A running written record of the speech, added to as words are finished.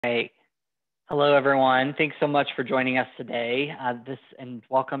Hey, hello everyone. Thanks so much for joining us today. And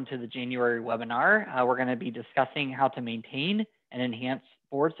welcome to the January webinar. We're going to be discussing how to maintain and enhance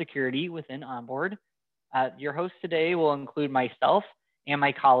board security within OnBoard. Your host today will include myself and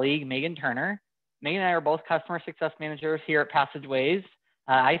my colleague, Megan Turner. Megan and I are both customer success managers here at Passageways.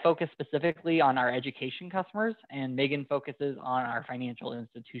 I focus specifically on our education customers, and Megan focuses on our financial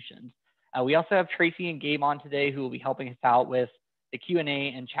institutions. We also have Tracy and Gabe on today who will be helping us out with the Q&A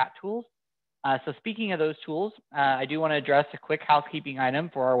and chat tools. So speaking of those tools, I do want to address a quick housekeeping item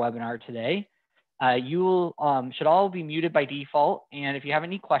for our webinar today. You should all be muted by default, and if you have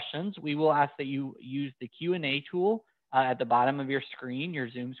any questions, we will ask that you use the Q&A tool at the bottom of your screen,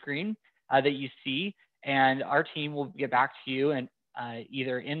 your Zoom screen that you see, and our team will get back to you and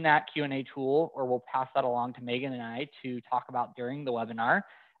either in that Q&A tool, or we'll pass that along to Megan and I to talk about during the webinar,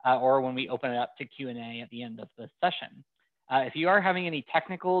 or when we open it up to Q&A at the end of the session. If you are having any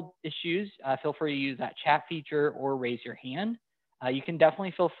technical issues, feel free to use that chat feature or raise your hand. You can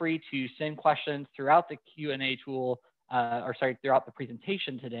definitely feel free to send questions throughout the Q&A tool, throughout the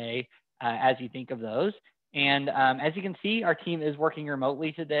presentation today as you think of those. And as you can see, our team is working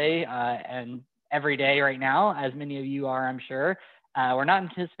remotely today and every day right now, as many of you are, I'm sure. We're not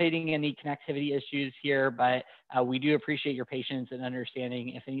anticipating any connectivity issues here, but we do appreciate your patience and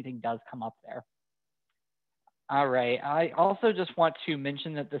understanding if anything does come up there. All right, I also just want to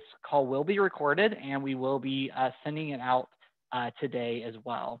mention that this call will be recorded and we will be sending it out today as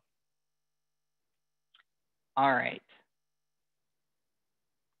well. All right.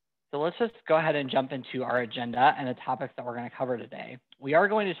 So let's just go ahead and jump into our agenda and the topics that we're going to cover today. We are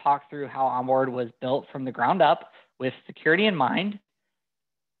going to talk through how OnBoard was built from the ground up with security in mind.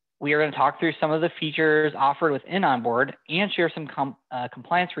 We are going to talk through some of the features offered within OnBoard and share some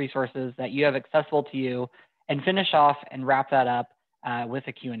compliance resources that you have accessible to you, and finish off and wrap that up with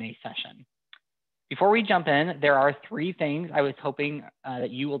a Q&A session. Before we jump in, there are three things I was hoping that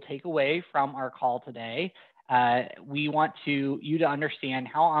you will take away from our call today. We want you to understand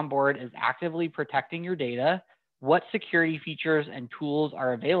how OnBoard is actively protecting your data, what security features and tools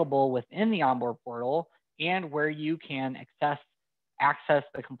are available within the OnBoard portal, and where you can access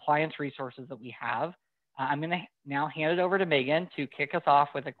the compliance resources that we have. I'm going to now hand it over to Megan to kick us off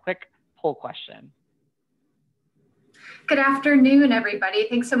with a quick poll question. Good afternoon, everybody.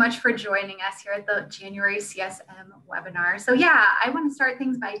 Thanks so much for joining us here at the January CSM webinar. So yeah, I want to start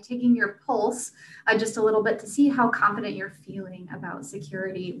things by taking your pulse just a little bit to see how confident you're feeling about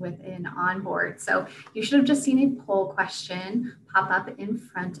security within OnBoard. So you should have just seen a poll question pop up in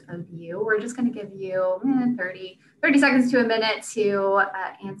front of you. We're just going to give you 30 seconds to a minute to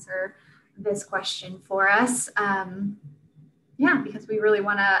answer this question for us. Yeah, because we really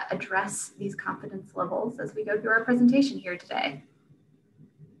want to address these confidence levels as we go through our presentation here today.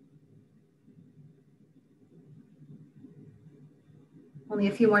 Only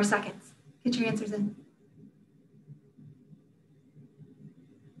a few more seconds. Get your answers in.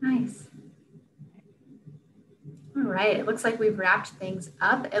 Nice. All right, it looks like we've wrapped things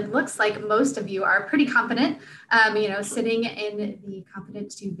up. It looks like most of you are pretty confident, sitting in the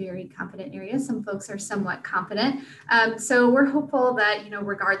confident to very confident area. Some folks are somewhat confident. So we're hopeful that,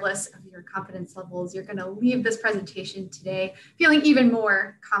 regardless of your confidence levels, you're going to leave this presentation today feeling even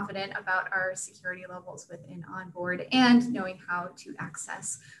more confident about our security levels within OnBoard and knowing how to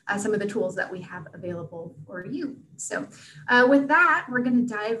access some of the tools that we have available for you. So with that, we're going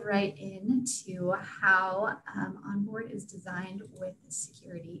to dive right into how OnBoard is designed with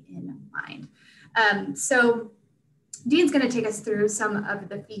security in mind. So Dean's going to take us through some of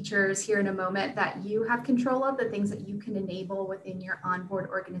the features here in a moment that you have control of, the things that you can enable within your OnBoard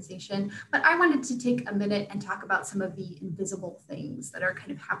organization. But I wanted to take a minute and talk about some of the invisible things that are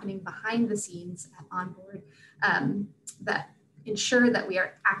kind of happening behind the scenes at OnBoard that ensure that we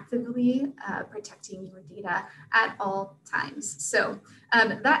are actively protecting your data at all times. So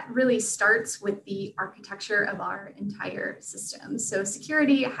that really starts with the architecture of our entire system. So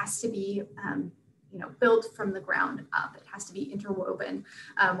security has to be built from the ground up. It has to be interwoven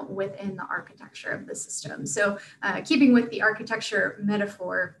within the architecture of the system. So keeping with the architecture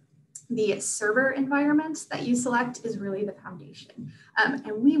metaphor, the server environment that you select is really the foundation.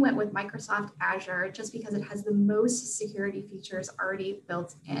 And we went with Microsoft Azure just because it has the most security features already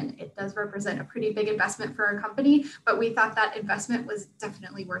built in. It does represent a pretty big investment for our company, but we thought that investment was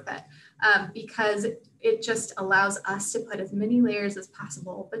definitely worth it because it just allows us to put as many layers as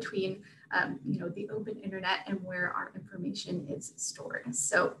possible between the open internet and where our information is stored.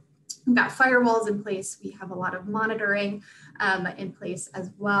 So we've got firewalls in place. We have a lot of monitoring in place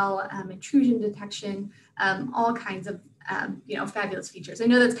as well, intrusion detection, all kinds of fabulous features. I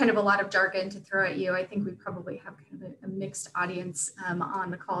know that's kind of a lot of jargon to throw at you. I think we probably have kind of a mixed audience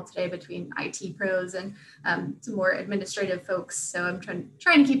on the call today between IT pros and some more administrative folks. So I'm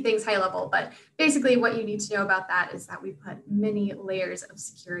trying to keep things high level, but basically what you need to know about that is that we put many layers of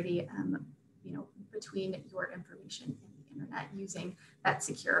security, between your information and the internet using that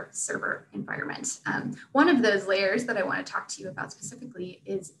secure server environment. One of those layers that I want to talk to you about specifically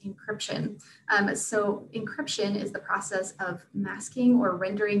is encryption. So encryption is the process of masking or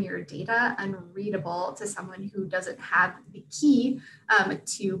rendering your data unreadable to someone who doesn't have the key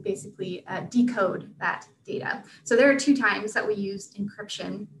to basically decode that data. So there are two times that we use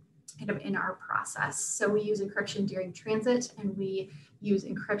encryption kind of in our process. So we use encryption during transit, and we use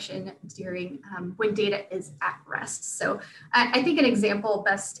encryption during when data is at rest. So I think an example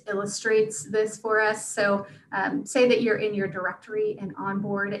best illustrates this for us. So say that you're in your directory in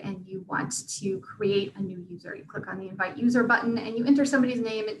OnBoard and you want to create a new user. You click on the invite user button and you enter somebody's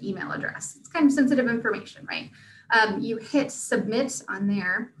name and email address. It's kind of sensitive information, right? You hit submit on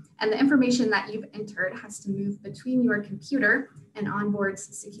there, and the information that you've entered has to move between your computer and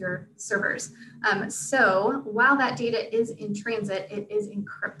OnBoard's secure servers. So while that data is in transit, it is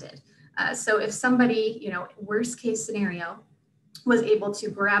encrypted. So if somebody, worst case scenario, was able to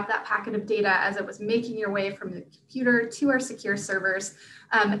grab that packet of data as it was making your way from the computer to our secure servers,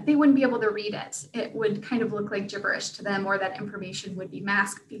 they wouldn't be able to read it. It would kind of look like gibberish to them, or that information would be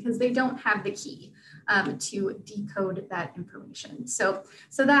masked because they don't have the key to decode that information. So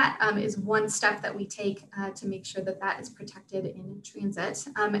that is one step that we take to make sure that that is protected in transit.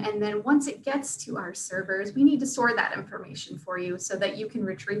 And then once it gets to our servers, we need to store that information for you so that you can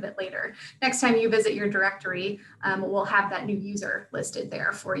retrieve it later. Next time you visit your directory, we'll have that new user listed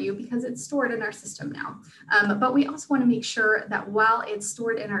there for you because it's stored in our system now. But we also want to make sure that while it's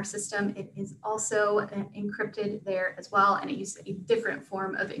stored in our system, it is also encrypted there as well, and it uses a different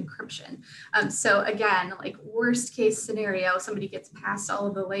form of encryption. So again, like worst case scenario, somebody gets past all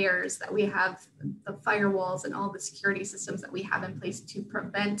of the layers that we have, the firewalls and all the security systems that we have in place to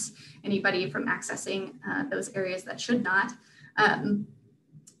prevent anybody from accessing those areas that should not.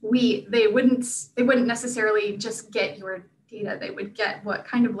 They wouldn't necessarily just get your data. They would get what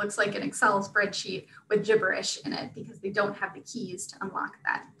kind of looks like an Excel spreadsheet with gibberish in it because they don't have the keys to unlock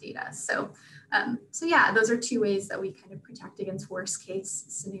that data. So yeah, those are two ways that we kind of protect against worst case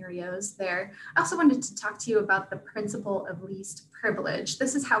scenarios there. I also wanted to talk to you about the principle of least privilege.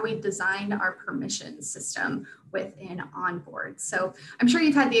 This is how we designed our permission system within OnBoard. So I'm sure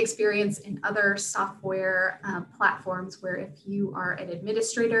you've had the experience in other software platforms where if you are an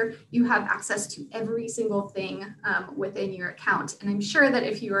administrator, you have access to every single thing within your account. And I'm sure that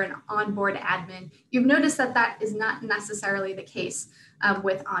if you are an OnBoard admin, you've noticed that that is not necessarily the case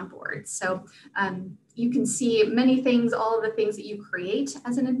with OnBoard. So you can see many things, all of the things that you create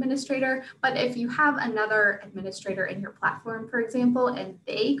as an administrator, but if you have another administrator in your platform, for example, and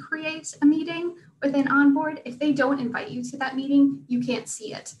they create a meeting within OnBoard, if they don't invite you to that meeting, you can't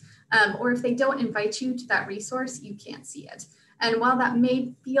see it. Or if they don't invite you to that resource, you can't see it. And while that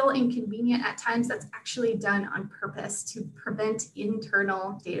may feel inconvenient at times, that's actually done on purpose to prevent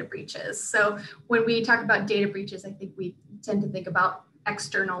internal data breaches. So when we talk about data breaches, I think we tend to think about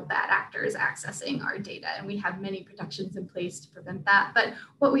external bad actors accessing our data, and we have many protections in place to prevent that. But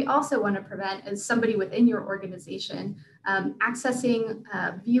what we also want to prevent is somebody within your organization accessing,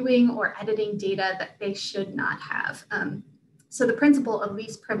 viewing, or editing data that they should not have. So the principle of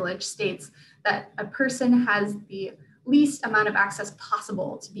least privilege states that a person has the least amount of access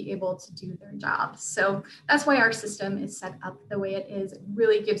possible to be able to do their job. So that's why our system is set up the way it is. It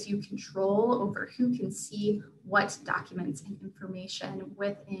really gives you control over who can see what documents and information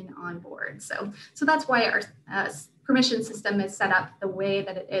within OnBoard. So that's why our permission system is set up the way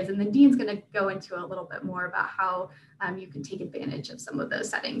that it is. And then Dean's going to go into a little bit more about how you can take advantage of some of those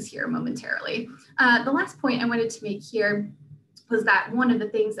settings here momentarily. The last point I wanted to make here was that one of the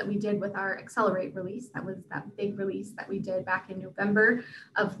things that we did with our Accelerate release, that was that big release that we did back in November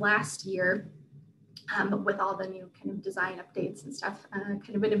of last year, with all the new kind of design updates and stuff,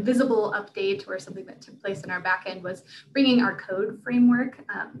 kind of an invisible update or something that took place in our backend was bringing our code framework,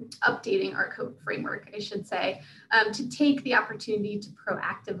 updating our code framework, I should say, to take the opportunity to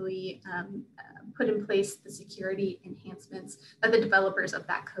proactively put in place the security enhancements that the developers of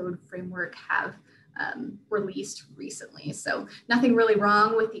that code framework have released recently. So nothing really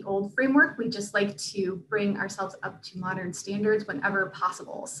wrong with the old framework. We just like to bring ourselves up to modern standards whenever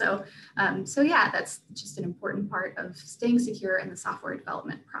possible. So yeah, that's just an important part of staying secure in the software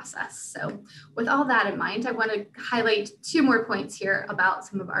development process. So with all that in mind, I want to highlight two more points here about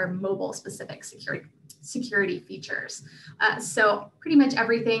some of our mobile specific security security features. So pretty much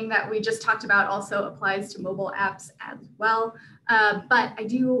everything that we just talked about also applies to mobile apps as well. But I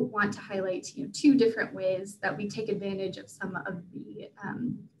do want to highlight, two different ways that we take advantage of some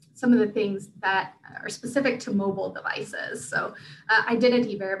of the things that are specific to mobile devices. So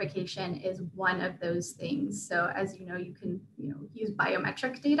identity verification is one of those things. So as you know, you can use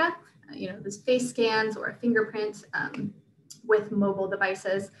biometric data, this face scans or a fingerprint with mobile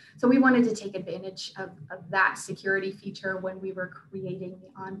devices. So we wanted to take advantage of that security feature when we were creating the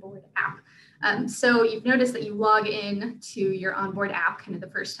OnBoard app. So you've noticed that you log in to your OnBoard app kind of the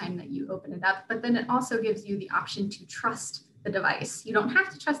first time that you open it up, but then it also gives you the option to trust the device. You don't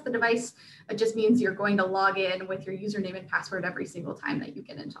have to trust the device. It just means you're going to log in with your username and password every single time that you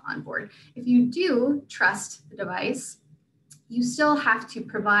get into OnBoard. If you do trust the device, you still have to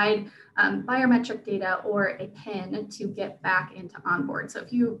provide biometric data or a PIN to get back into OnBoard. So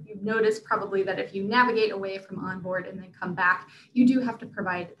if you've noticed probably that if you navigate away from OnBoard and then come back, you do have to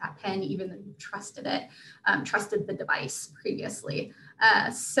provide that PIN even though you trusted the device previously.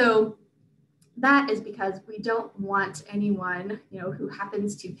 So that is because we don't want anyone, who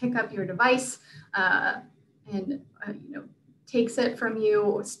happens to pick up your device and takes it from you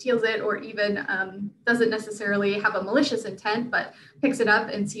or steals it, or even doesn't necessarily have a malicious intent, but picks it up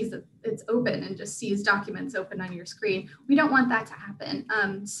and sees that it's open and just sees documents open on your screen. We don't want that to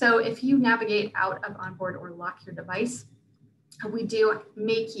happen. So if you navigate out of OnBoard or lock your device, we do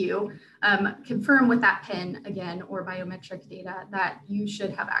make you confirm with that PIN again or biometric data that you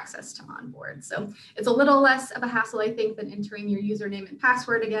should have access to OnBoard. So it's a little less of a hassle, I think, than entering your username and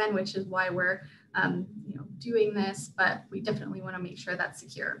password again, which is why we're doing this, but we definitely want to make sure that's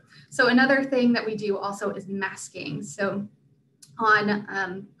secure. So another thing that we do also is masking. So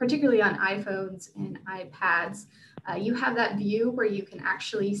on particularly on iPhones and iPads, you have that view where you can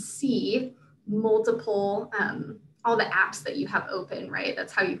actually see multiple all the apps that you have open, right?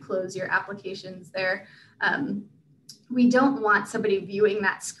 That's how you close your applications there. We don't want somebody viewing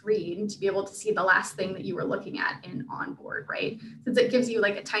that screen to be able to see the last thing that you were looking at in OnBoard, right? Since it gives you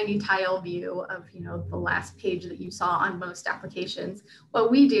like a tiny tile view of, the last page that you saw on most applications.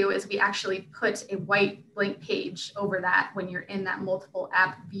 What we do is we actually put a white blank page over that when you're in that multiple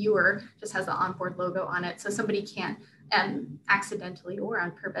app viewer, just has the OnBoard logo on it. So somebody can't accidentally or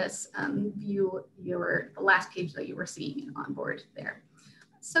on purpose view the last page that you were seeing in OnBoard there.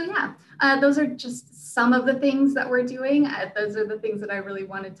 So yeah, those are just some of the things that we're doing. Those are the things that I really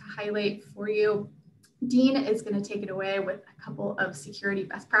wanted to highlight for you. Dean is going to take it away with a couple of security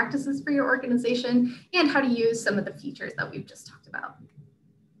best practices for your organization and how to use some of the features that we've just talked about.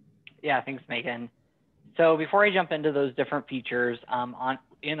 Yeah, thanks, Megan. So before I jump into those different features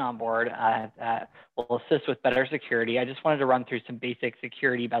in OnBoard that will assist with better security, I just wanted to run through some basic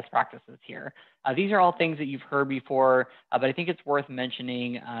security best practices here. These are all things that you've heard before, but I think it's worth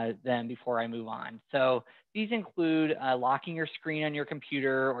mentioning them before I move on. So these include locking your screen on your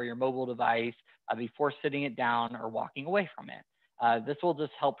computer or your mobile device before sitting it down or walking away from it. This will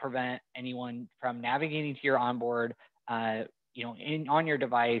just help prevent anyone from navigating to your OnBoard on your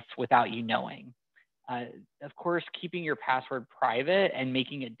device without you knowing. Of course, keeping your password private and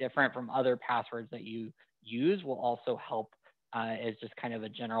making it different from other passwords that you use will also help as just kind of a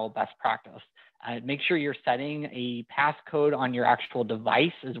general best practice. Make sure you're setting a passcode on your actual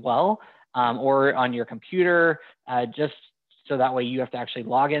device as well, or on your computer, just so that way you have to actually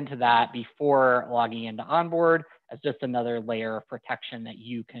log into that before logging into OnBoard as just another layer of protection that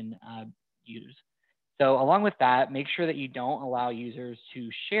you can use. So along with that, make sure that you don't allow users to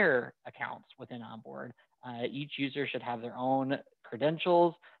share accounts within OnBoard. Each user should have their own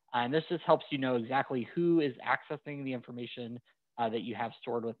credentials, and this just helps you know exactly who is accessing the information that you have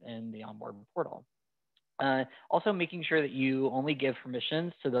stored within the OnBoard portal. Also making sure that you only give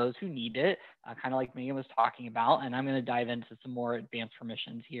permissions to those who need it, kind of like Megan was talking about, and I'm going to dive into some more advanced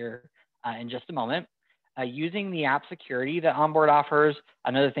permissions here in just a moment. Using the app security that OnBoard offers,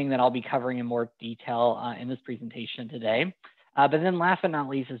 another thing that I'll be covering in more detail in this presentation today. But then last but not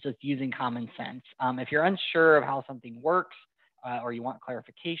least is just using common sense. If you're unsure of how something works or you want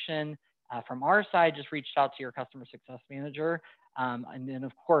clarification, from our side, just reach out to your customer success manager. And then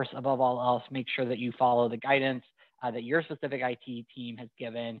of course, above all else, make sure that you follow the guidance that your specific IT team has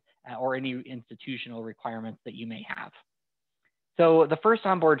given or any institutional requirements that you may have. So the first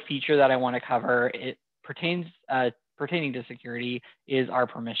OnBoard feature that I want to cover, pertaining to security, is our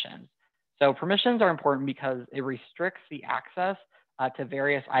permissions. So permissions are important because it restricts the access to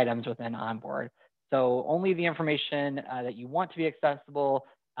various items within OnBoard. So only the information that you want to be accessible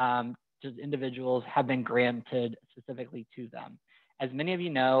to individuals have been granted specifically to them. As many of you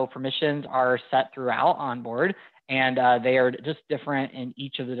know, permissions are set throughout OnBoard, and they are just different in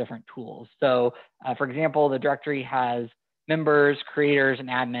each of the different tools. So for example, the directory has members, creators, and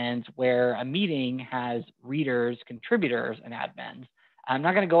admins, where a meeting has readers, contributors, and admins. I'm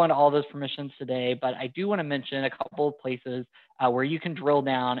not going to go into all those permissions today, but I do want to mention a couple of places where you can drill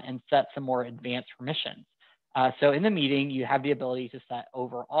down and set some more advanced permissions. So in the meeting, you have the ability to set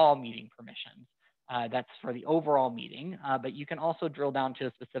overall meeting permissions. That's for the overall meeting, but you can also drill down to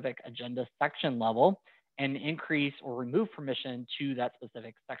a specific agenda section level and increase or remove permission to that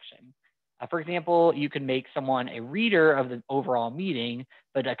specific section. For example, you can make someone a reader of the overall meeting,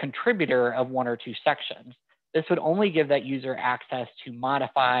 but a contributor of one or two sections. This would only give that user access to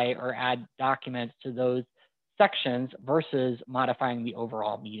modify or add documents to those sections versus modifying the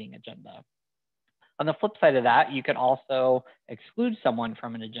overall meeting agenda. On the flip side of that, you could also exclude someone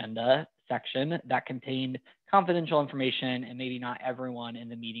from an agenda section that contained confidential information and maybe not everyone in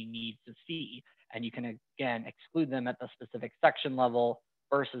the meeting needs to see. And you can, again, exclude them at the specific section level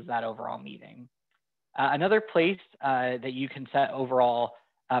versus that overall meeting. Another place that you can set overall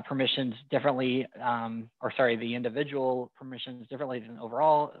permissions differently, the individual permissions differently than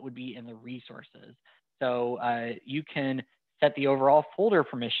overall would be in the resources. So you can set the overall folder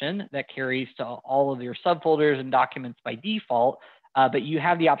permission that carries to all of your subfolders and documents by default, but you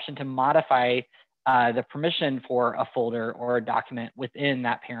have the option to modify the permission for a folder or a document within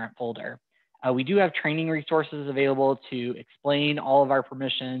that parent folder. We do have training resources available to explain all of our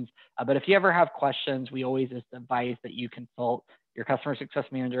permissions, but if you ever have questions, we always just advise that you consult your customer success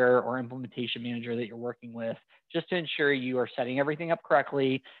manager or implementation manager that you're working with, just to ensure you are setting everything up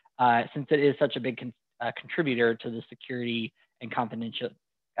correctly, since it is such a big contributor to the security and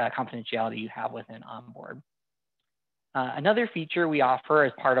confidentiality you have within OnBoard. Another feature we offer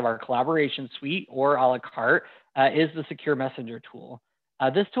as part of our collaboration suite or a la carte is the secure messenger tool.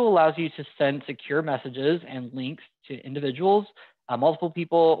 This tool allows you to send secure messages and links to individuals, multiple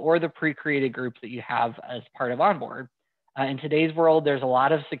people, or the pre-created groups that you have as part of OnBoard. In today's world, there's a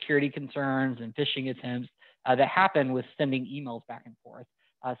lot of security concerns and phishing attempts that happen with sending emails back and forth.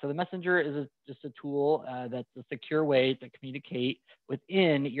 So the messenger is just a tool that's a secure way to communicate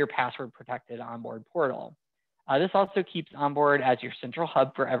within your password protected OnBoard portal. This also keeps OnBoard as your central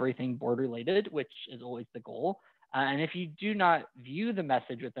hub for everything board related, which is always the goal. And if you do not view the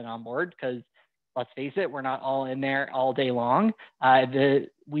message within OnBoard, because let's face it, we're not all in there all day long,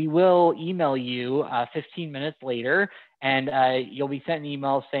 we will email you 15 minutes later, and you'll be sent an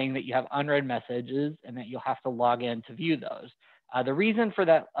email saying that you have unread messages and that you'll have to log in to view those. The reason for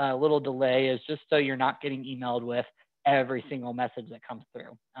that little delay is just so you're not getting emailed with every single message that comes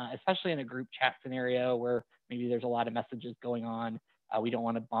through, especially in a group chat scenario where maybe there's a lot of messages going on. We don't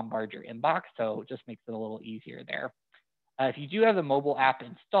want to bombard your inbox, so it just makes it a little easier there. If you do have the mobile app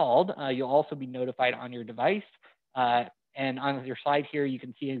installed, you'll also be notified on your device. And on your slide here, you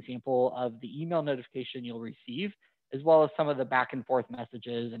can see an example of the email notification you'll receive, as well as some of the back and forth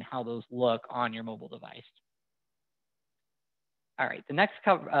messages and how those look on your mobile device. All right, the next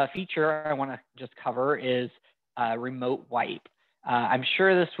feature I want to just cover is remote wipe. I'm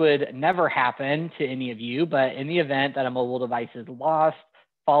sure this would never happen to any of you, but in the event that a mobile device is lost,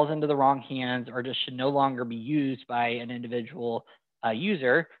 falls into the wrong hands, or just should no longer be used by an individual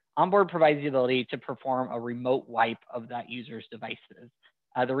user, OnBoard provides the ability to perform a remote wipe of that user's devices.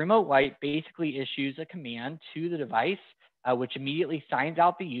 The remote wipe basically issues a command to the device, which immediately signs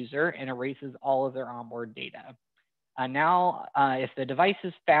out the user and erases all of their OnBoard data. Now, if the device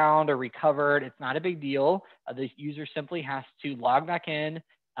is found or recovered, it's not a big deal. The user simply has to log back in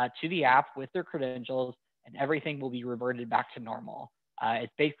to the app with their credentials, and everything will be reverted back to normal.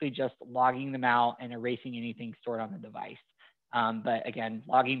 It's basically just logging them out and erasing anything stored on the device. But again,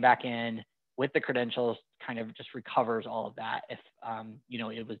 logging back in with the credentials kind of just recovers all of that if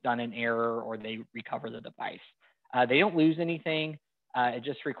it was done in error or they recover the device. They don't lose anything. It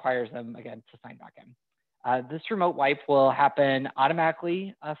just requires them, again, to sign back in. This remote wipe will happen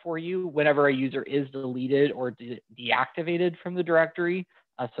automatically for you whenever a user is deleted or deactivated from the directory.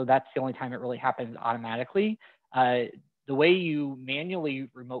 So that's the only time it really happens automatically. The way you manually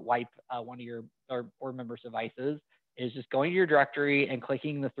remote wipe one of your board members' devices is just going to your directory and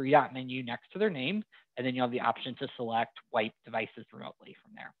clicking the three-dot menu next to their name, and then you'll have the option to select wipe devices remotely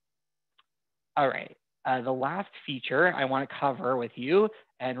from there. All right. The last feature I want to cover with you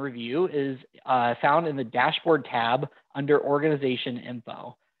and review is found in the dashboard tab under organization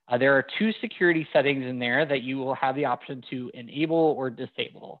info. There are two security settings in there that you will have the option to enable or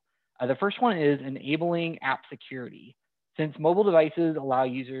disable. The first one is enabling app security. Since mobile devices allow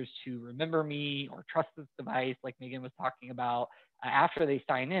users to remember me or trust this device, like Megan was talking about, after they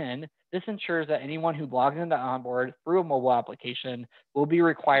sign in. This ensures that anyone who logs into OnBoard through a mobile application will be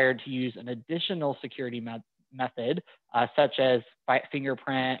required to use an additional security method, such as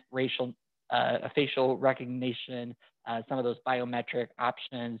fingerprint, facial recognition, some of those biometric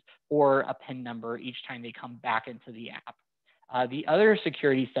options, or a PIN number each time they come back into the app. The other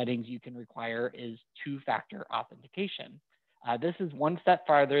security settings you can require is two-factor authentication. This is one step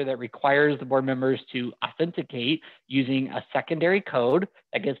farther that requires the board members to authenticate using a secondary code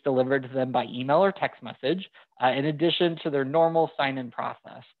that gets delivered to them by email or text message, in addition to their normal sign-in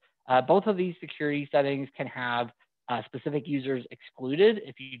process. Both of these security settings can have specific users excluded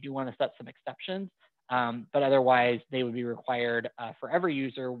if you do want to set some exceptions, but otherwise they would be required for every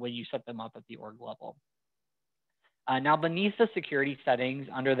user when you set them up at the org level. Now, beneath the security settings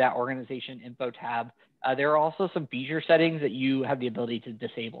under that organization info tab, there are also some feature settings that you have the ability to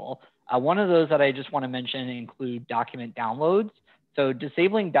disable. One of those that I just want to mention include document downloads. So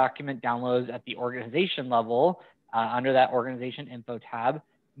disabling document downloads at the organization level under that organization info tab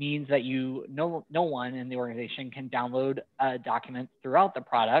means that no one in the organization can download documents throughout the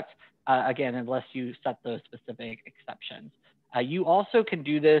product, again, unless you set those specific exceptions. You also can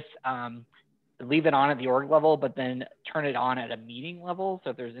do this leave it on at the org level, but then turn it on at a meeting level.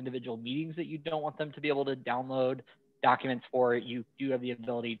 So if there's individual meetings that you don't want them to be able to download documents for, you do have the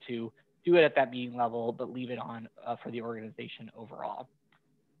ability to do it at that meeting level, but leave it on for the organization overall.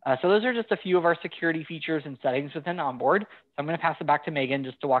 So those are just a few of our security features and settings within OnBoard. So I'm going to pass it back to Megan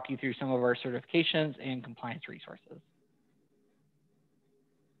just to walk you through some of our certifications and compliance resources.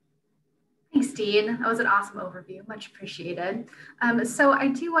 Thanks, Dean. That was an awesome overview. Much appreciated. So I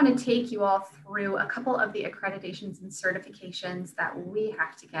do want to take you all through a couple of the accreditations and certifications that we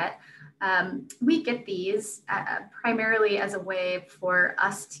have to get. We get these primarily as a way for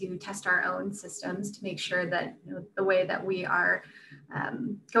us to test our own systems to make sure that the way that we are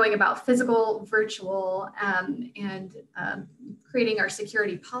going about physical, virtual, and creating our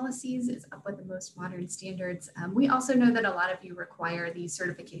security policies is up with the most modern standards. We also know that a lot of you require these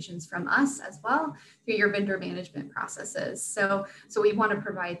certifications from us as well through your vendor management processes. So we want to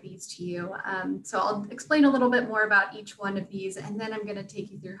provide these to you. So I'll explain a little bit more about each one of these, and then I'm going to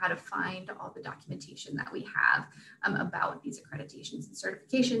take you through how to find all the documentation that we have about these accreditations and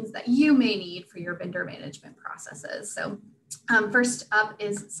certifications that you may need for your vendor management processes. So first up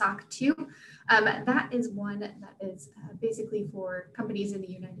is SOC 2. That is one that is basically for companies in the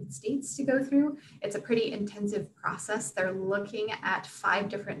United States to go through. It's a pretty intensive process. They're looking at 5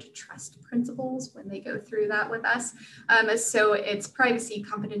 different trust principles when they go through that with us. So it's privacy,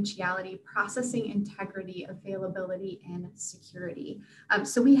 confidentiality, processing integrity, availability, and security.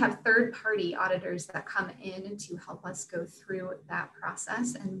 So we have third-party auditors that come in to help us go through that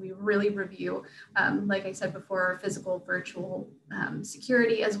process. And we really review, like I said before, our physical, virtual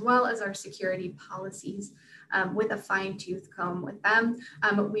security, as well as our security policies with a fine-tooth comb with them.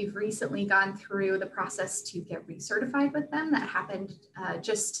 We've recently gone through the process to get recertified with them. That happened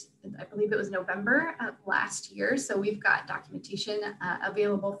I believe it was November of last year. So we've got documentation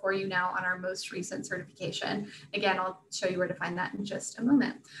available for you now on our most recent certification. Again, I'll show you where to find that in just a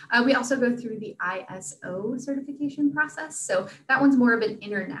moment. We also go through the ISO certification process. So that one's more of an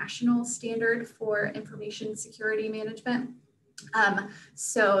international standard for information security management.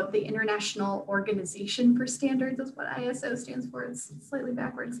 So the International Organization for Standards is what ISO stands for. It's slightly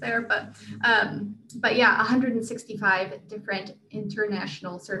backwards there, but yeah, 165 different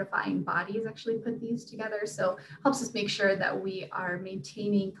international certifying bodies actually put these together. So helps us make sure that we are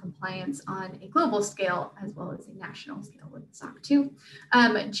maintaining compliance on a global scale as well as a national scale with SOC 2.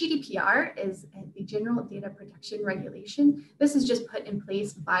 GDPR is the General Data Protection Regulation. This is just put in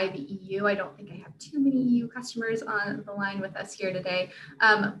place by the EU. I don't think I have too many EU customers on the line with us here today,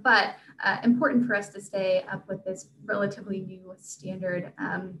 but important for us to stay up with this relatively new standard.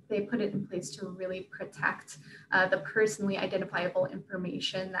 They put it in place to really protect the personally identifiable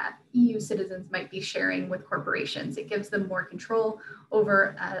information that EU citizens might be sharing with corporations. It gives them more control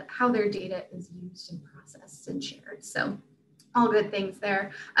over how their data is used and processed and shared. So all good things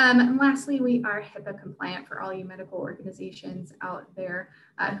there. And lastly, we are HIPAA compliant for all you medical organizations out there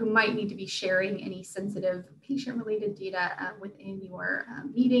who might need to be sharing any sensitive patient-related data within your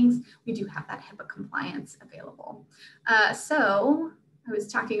meetings. We do have that HIPAA compliance available. So I was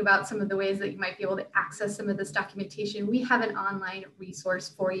talking about some of the ways that you might be able to access some of this documentation. We have an online resource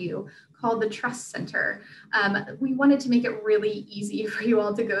for you called the Trust Center. We wanted to make it really easy for you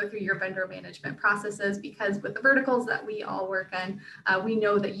all to go through your vendor management processes, because with the verticals that we all work in, we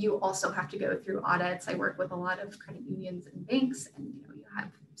know that you also have to go through audits. I work with a lot of credit unions and banks, and you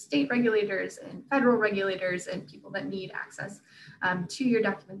have state regulators and federal regulators and people that need access to your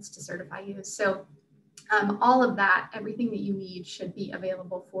documents to certify you. So all of that, everything that you need should be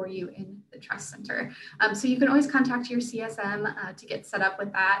available for you in the Trust Center. So you can always contact your CSM to get set up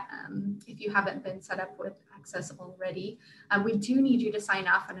with that if you haven't been set up with access already. We do need you to sign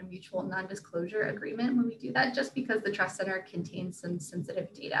off on a mutual non-disclosure agreement when we do that, just because the Trust Center contains some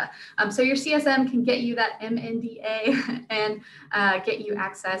sensitive data. So your CSM can get you that MNDA and get you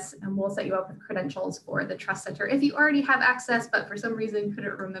access, and we'll set you up with credentials for the Trust Center. If you already have access, but for some reason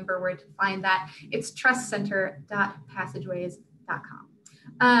couldn't remember where to find that, it's trustcenter.passageways.com.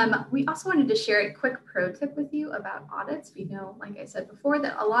 We also wanted to share a quick pro tip with you about audits. We know, like I said before,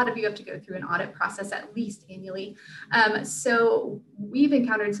 that a lot of you have to go through an audit process at least annually. So we've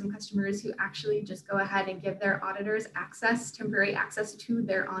encountered some customers who actually just go ahead and give their auditors access, temporary access to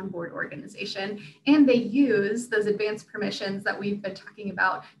their OnBoard organization. And they use those advanced permissions that we've been talking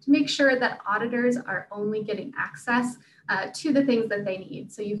about to make sure that auditors are only getting access to the things that they need.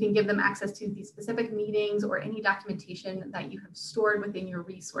 So you can give them access to these specific meetings or any documentation that you have stored within your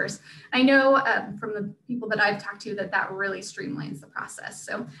resource. I know from the people that I've talked to that really streamlines the process.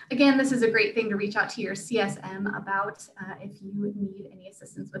 So again, this is a great thing to reach out to your CSM about if you need any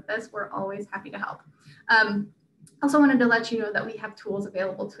assistance with this. We're always happy to help. Also wanted to let you know that we have tools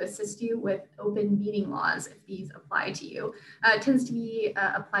available to assist you with open meeting laws if these apply to you. It tends to be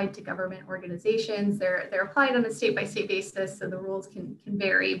applied to government organizations. They're applied on a state-by-state basis, so the rules can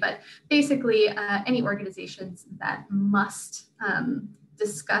vary, but basically any organizations that must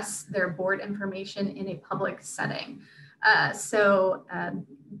discuss their board information in a public setting.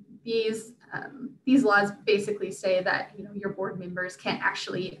 These laws basically say that your board members can't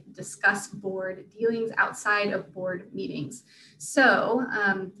actually discuss board dealings outside of board meetings. So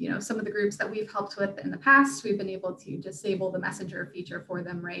some of the groups that we've helped with in the past, we've been able to disable the messenger feature for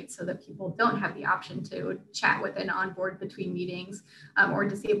them, right? So that people don't have the option to chat with an OnBoard between meetings or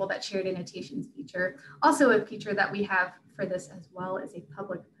disable that shared annotations feature. Also a feature that we have for this as well is a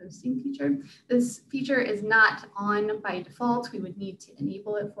public posting feature. This feature is not on by default. We would need to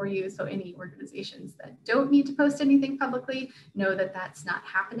enable it for you. So any organizations that don't need to post anything publicly know that that's not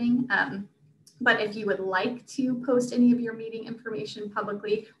happening. But if you would like to post any of your meeting information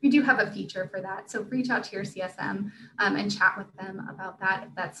publicly, we do have a feature for that. So reach out to your CSM and chat with them about that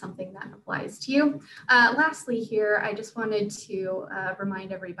if that's something that applies to you. Lastly here, I just wanted to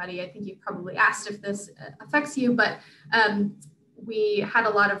remind everybody, I think you've probably asked if this affects you, but we had a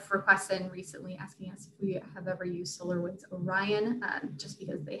lot of requests in recently asking us if we have ever used SolarWinds Orion, just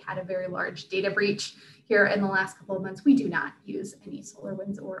because they had a very large data breach here in the last couple of months. We do not use any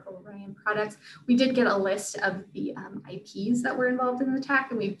SolarWinds or Orion products. We did get a list of the IPs that were involved in the attack,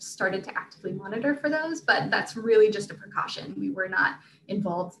 and we've started to actively monitor for those, but that's really just a precaution. We were not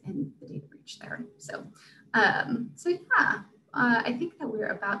involved in the data breach there. So yeah. I think that we're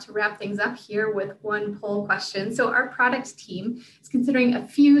about to wrap things up here with one poll question. So our product team is considering a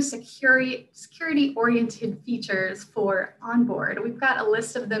few security-oriented features for OnBoard. We've got a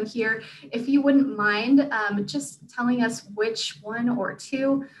list of them here. If you wouldn't mind just telling us which one or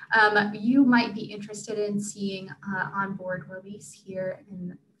two you might be interested in seeing OnBoard release here in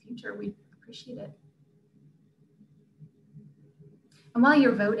the future, we'd appreciate it. And while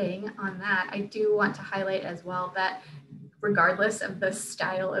you're voting on that, I do want to highlight as well that regardless of the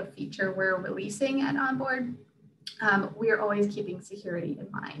style of feature we're releasing at OnBoard, we are always keeping security in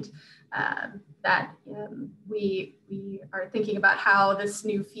mind. We are thinking about how this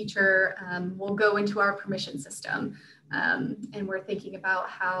new feature will go into our permission system. And we're thinking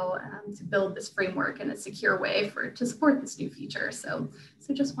about how to build this framework in a secure way to support this new feature. So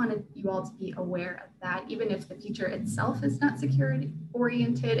just wanted you all to be aware of that. Even if the feature itself is not security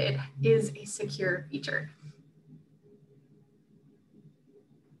oriented, it is a secure feature.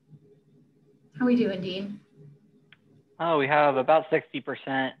 How are we doing, Dean? Oh, we have about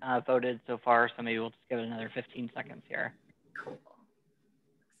 60% voted so far, so maybe we'll just give it another 15 seconds here. Cool.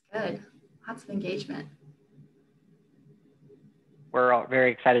 Looks good. Lots of engagement. We're all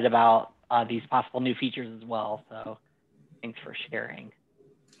very excited about these possible new features as well, so thanks for sharing.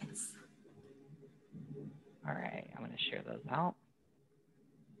 Yes. All right, I'm going to share those out.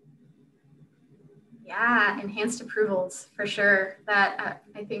 Yeah, enhanced approvals for sure. That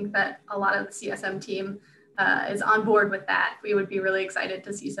I think that a lot of the CSM team is on board with that. We would be really excited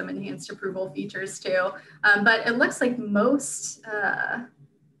to see some enhanced approval features too. But it looks like almost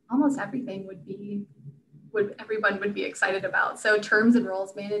everything everyone would be excited about. So terms and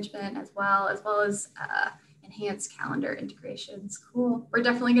roles management as well as enhanced calendar integrations. Cool. We're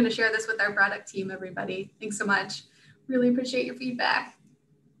definitely going to share this with our product team, everybody. Thanks so much. Really appreciate your feedback.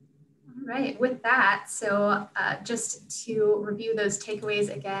 Right, with that, so just to review those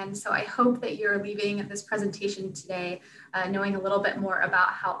takeaways again, so I hope that you're leaving this presentation today knowing a little bit more about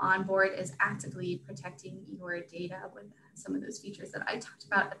how OnBoard is actively protecting your data with some of those features that I talked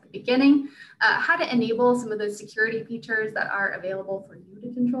about at the beginning, how to enable some of those security features that are available for you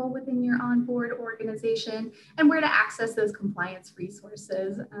to control within your OnBoard organization, and where to access those compliance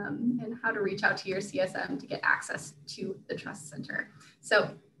resources, and how to reach out to your CSM to get access to the Trust Center.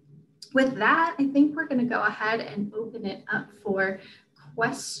 So with that, I think we're going to go ahead and open it up for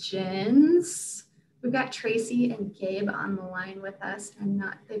questions. We've got Tracy and Gabe on the line with us, and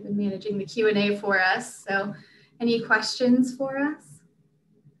they've been managing the Q&A for us. So any questions for us?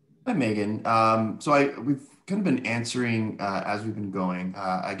 Hi, Megan. We've kind of been answering as we've been going.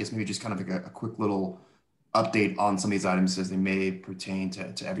 I guess maybe just kind of like a quick little update on some of these items as they may pertain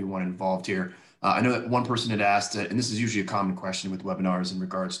to everyone involved here. I know that one person had asked, and this is usually a common question with webinars in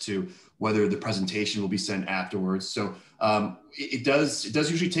regards to whether the presentation will be sent afterwards. So it does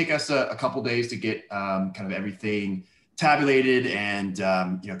usually take us a couple days to get kind of everything tabulated and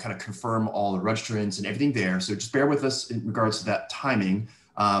kind of confirm all the registrants and everything there. So just bear with us in regards to that timing.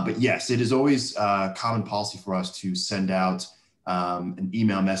 But yes, it is always common policy for us to send out an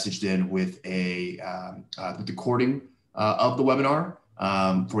email messaged in with a recording of the webinar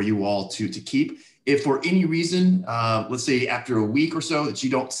for you all to keep. If for any reason, let's say after a week or so that you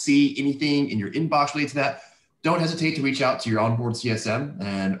don't see anything in your inbox related to that, don't hesitate to reach out to your OnBoard CSM,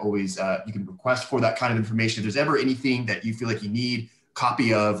 and always you can request for that kind of information. If there's ever anything that you feel like you need a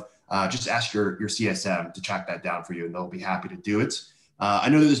copy of, just ask your CSM to track that down for you, and they'll be happy to do it. I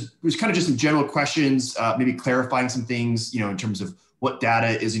know there's kind of just some general questions, maybe clarifying some things, in terms of what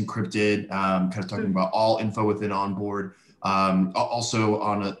data is encrypted, kind of talking about all info within OnBoard. Also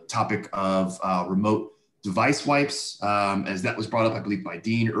on a topic of remote device wipes, as that was brought up, I believe, by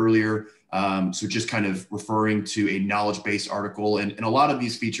Dean earlier. So just kind of referring to a knowledge-based article. And a lot of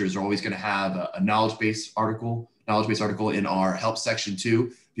these features are always going to have a knowledge-based article in our help section too,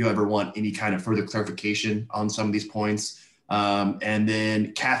 if you ever want any kind of further clarification on some of these points. And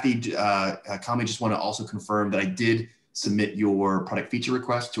then Kathy, Kami, just want to also confirm that I did submit your product feature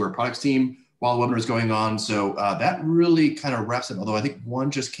request to our products team while the webinar is going on. So that really kind of wraps it, although I think one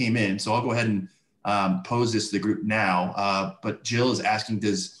just came in. So I'll go ahead and pose this to the group now. But Jill is asking,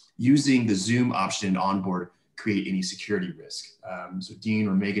 does using the Zoom option in OnBoard create any security risk? So Dean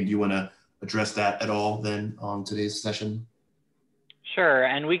or Megan, do you want to address that at all then on today's session? Sure,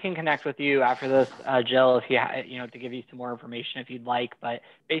 and we can connect with you after this, Jill, if to give you some more information if you'd like. But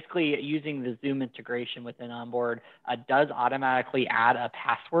basically, using the Zoom integration within OnBoard does automatically add a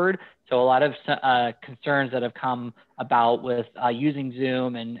password. So a lot of concerns that have come about with using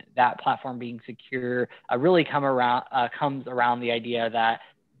Zoom and that platform being secure really comes around the idea that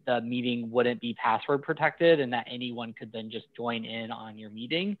the meeting wouldn't be password protected and that anyone could then just join in on your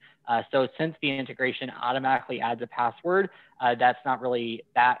meeting. So since the integration automatically adds a password, that's not really,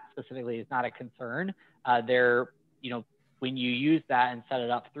 that specifically is not a concern. When you use that and set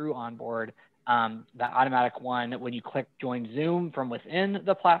it up through OnBoard, that automatic one, when you click join Zoom from within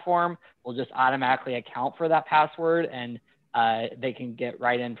the platform, will just automatically account for that password, and they can get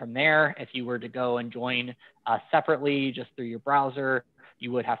right in from there. If you were to go and join separately just through your browser,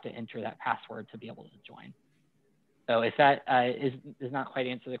 you would have to enter that password to be able to join. So if that does not quite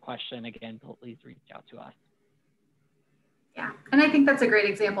answer the question, again, please reach out to us. Yeah, and I think that's a great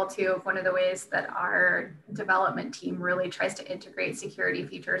example too of one of the ways that our development team really tries to integrate security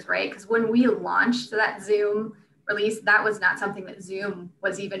features, right? Because when we launched that Zoom release, that was not something that Zoom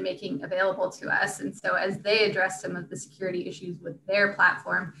was even making available to us. And so as they addressed some of the security issues with their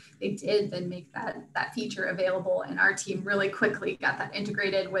platform, they did then make that feature available, and our team really quickly got that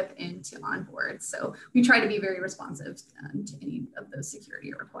integrated into OnBoard. So we try to be very responsive to any of those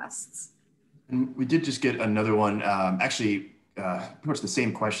security requests. And we did just get another one, actually pretty much the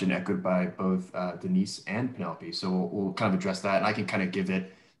same question echoed by both Denise and Penelope. So we'll kind of address that, and I can kind of give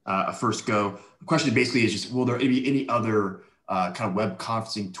it a first go. The question basically is just, will there be any other kind of web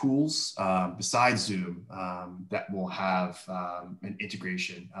conferencing tools besides Zoom that will have an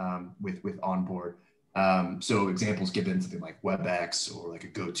integration with OnBoard? So examples given, something like WebEx or like a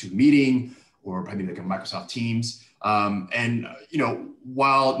GoToMeeting or probably like a Microsoft Teams.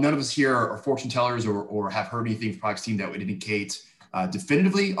 While none of us here are fortune tellers or have heard anything from the products team that would indicate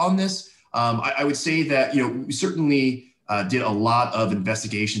definitively on this, I would say that, we certainly did a lot of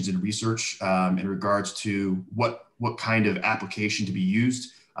investigations and research in regards to what kind of application to be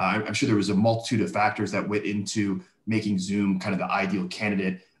used. I'm sure there was a multitude of factors that went into making Zoom kind of the ideal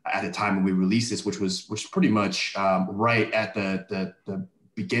candidate at the time when we released this, which was pretty much right at the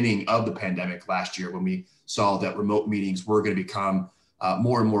beginning of the pandemic last year when we saw that remote meetings were going to become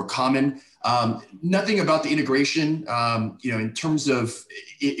more and more common. Nothing about the integration, in terms of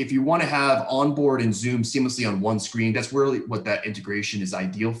if you want to have OnBoard and Zoom seamlessly on one screen, that's really what that integration is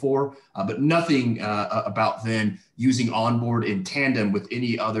ideal for. But nothing about then using OnBoard in tandem with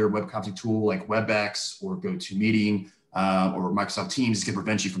any other web conferencing tool like WebEx or GoToMeeting or Microsoft Teams can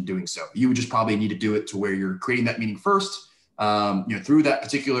prevent you from doing so. You would just probably need to do it to where you're creating that meeting first, through that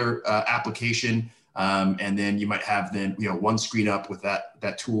particular application. And then you might have one screen up with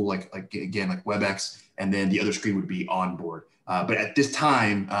that tool, like WebEx, and then the other screen would be OnBoard. But at this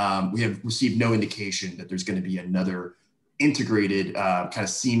time, we have received no indication that there's going to be another integrated, kind of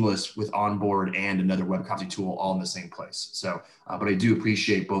seamless with OnBoard and another web conferencing tool all in the same place. So, but I do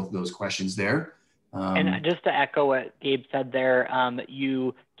appreciate both of those questions there. And just to echo what Gabe said there,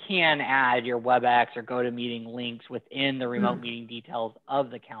 you can add your WebEx or GoToMeeting links within the remote meeting details of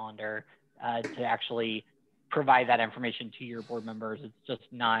the calendar to actually provide that information to your board members. It's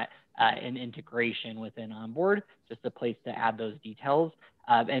just not an integration within OnBoard, just a place to add those details.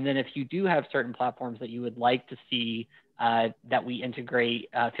 And then if you do have certain platforms that you would like to see that we integrate,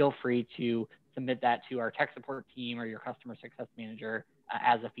 feel free to submit that to our tech support team or your customer success manager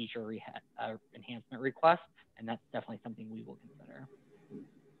as a feature enhancement request. And that's definitely something we will consider.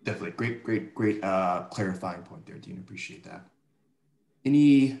 Definitely. Great clarifying point there, Dean. Appreciate that.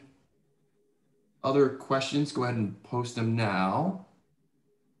 Any other questions? Go ahead and post them now.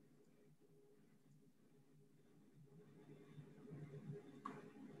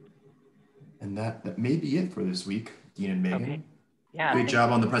 And that may be it for this week, Dean and Megan. Okay. Yeah. Great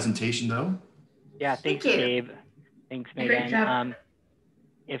job on the presentation, though. Yeah, thanks, Thank you. Gabe. Thanks, Megan. Great job.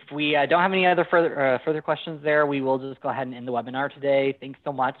 If we don't have any other further questions there, we will just go ahead and end the webinar today. Thanks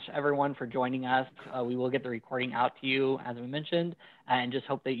so much, everyone, for joining us. We will get the recording out to you, as we mentioned, and just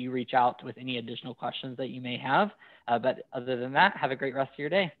hope that you reach out with any additional questions that you may have. But other than that, have a great rest of your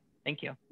day. Thank you.